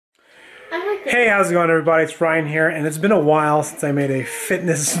Hey, how's it going, everybody? It's Ryan here, and it's been a while since I made a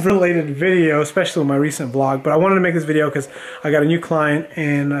fitness-related video, especially with my recent vlog. But I wanted to make this video because I got a new client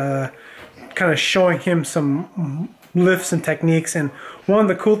and kind of showing him some lifts and techniques. And one of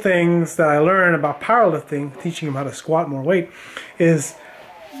the cool things that I learned about powerlifting, teaching him how to squat more weight, is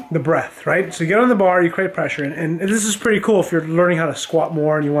the breath, right? So you get on the bar, you create pressure, and this is pretty cool if you're learning how to squat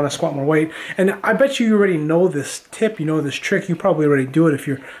more and you want to squat more weight. And I bet you already know this tip, you know this trick, you probably already do it if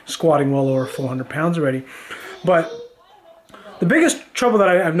you're squatting well over 400 pounds already. But the biggest trouble that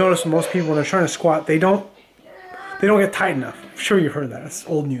I've noticed with most people when they're trying to squat, they don't get tight enough. I'm sure you've heard that, it's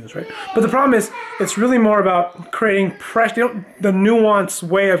old news, right? But the problem is, it's really more about creating pressure, the nuanced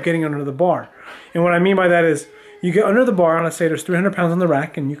way of getting under the bar. And what I mean by that is, you get under the bar, and let's say there's 300 pounds on the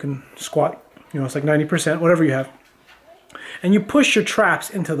rack, and you can squat, you know, it's like 90%, whatever you have. And you push your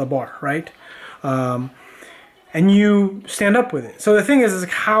traps into the bar, right? And you stand up with it. So the thing is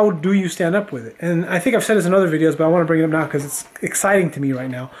how do you stand up with it? And I think I've said this in other videos, but I want to bring it up now because it's exciting to me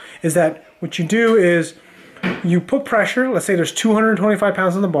right now, is that what you do is you put pressure, let's say there's 225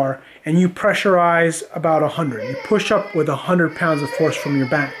 pounds on the bar, and you pressurize about 100. You push up with 100 pounds of force from your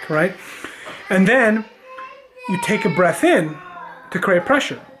back, right? And then you take a breath in to create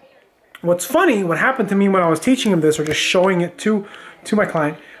pressure. What's funny, what happened to me when I was teaching him this, or just showing it to my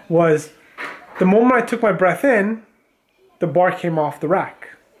client, was the moment I took my breath in, the bar came off the rack.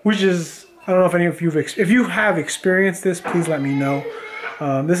 Which is, I don't know if any of you if you have experienced this, please let me know.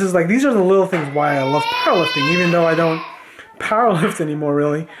 These are the little things why I love powerlifting, even though I don't powerlift anymore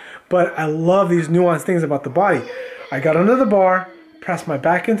really. But I love these nuanced things about the body. I got under the bar, pressed my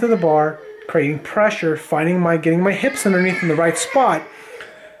back into the bar, creating pressure, getting my hips underneath in the right spot.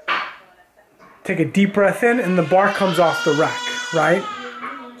 Take a deep breath in, and the bar comes off the rack, right?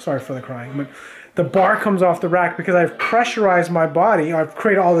 Sorry for the crying, but the bar comes off the rack because I've pressurized my body. I've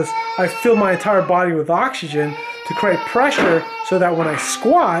created all this, I've filled my entire body with oxygen to create pressure so that when I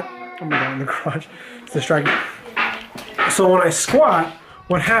squat, oh my God, in the crotch, it's distracting. So when I squat,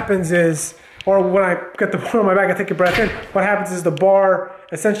 what happens is, or when I get the bar on my back, I take a breath in, what happens is the bar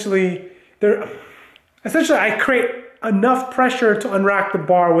essentially I create enough pressure to unrack the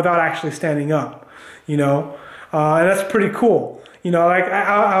bar without actually standing up, you know, and that's pretty cool. You know, like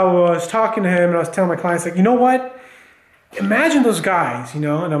I was talking to him and I was telling my clients, like, you know what? Imagine those guys, you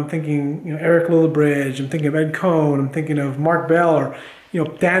know, and I'm thinking, you know, Eric Lillibridge, I'm thinking of Ed Cohn, I'm thinking of Mark Bell, or, you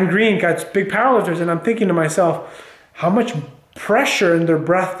know, Dan Green, guys, big powerlifters, and I'm thinking to myself, how much pressure in their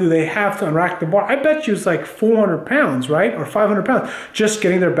breath do they have to unrack the bar? I bet you it's like 400 pounds, right? Or 500 pounds. Just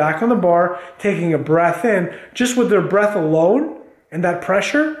getting their back on the bar, taking a breath in, just with their breath alone and that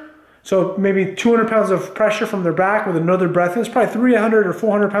pressure. So maybe 200 pounds of pressure from their back with another breath in. It's probably 300 or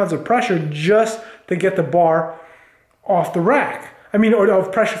 400 pounds of pressure just to get the bar off the rack. I mean, or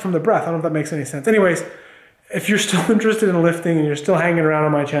of pressure from the breath. I don't know if that makes any sense. Anyways, if you're still interested in lifting and you're still hanging around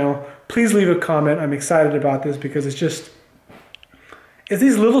on my channel, please leave a comment. I'm excited about this because it's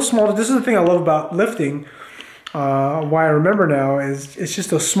these little small, this is the thing I love about lifting, why I remember now, is it's just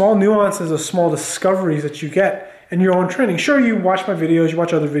those small nuances, those small discoveries that you get in your own training. Sure, you watch my videos, you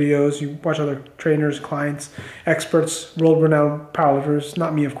watch other videos, you watch other trainers, clients, experts, world-renowned powerlifters,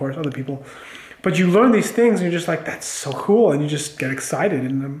 not me of course, other people. But you learn these things and you're just like, that's so cool, and you just get excited,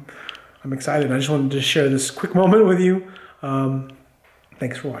 and I'm excited. I just wanted to share this quick moment with you.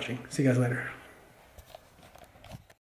 Thanks for watching. See you guys later.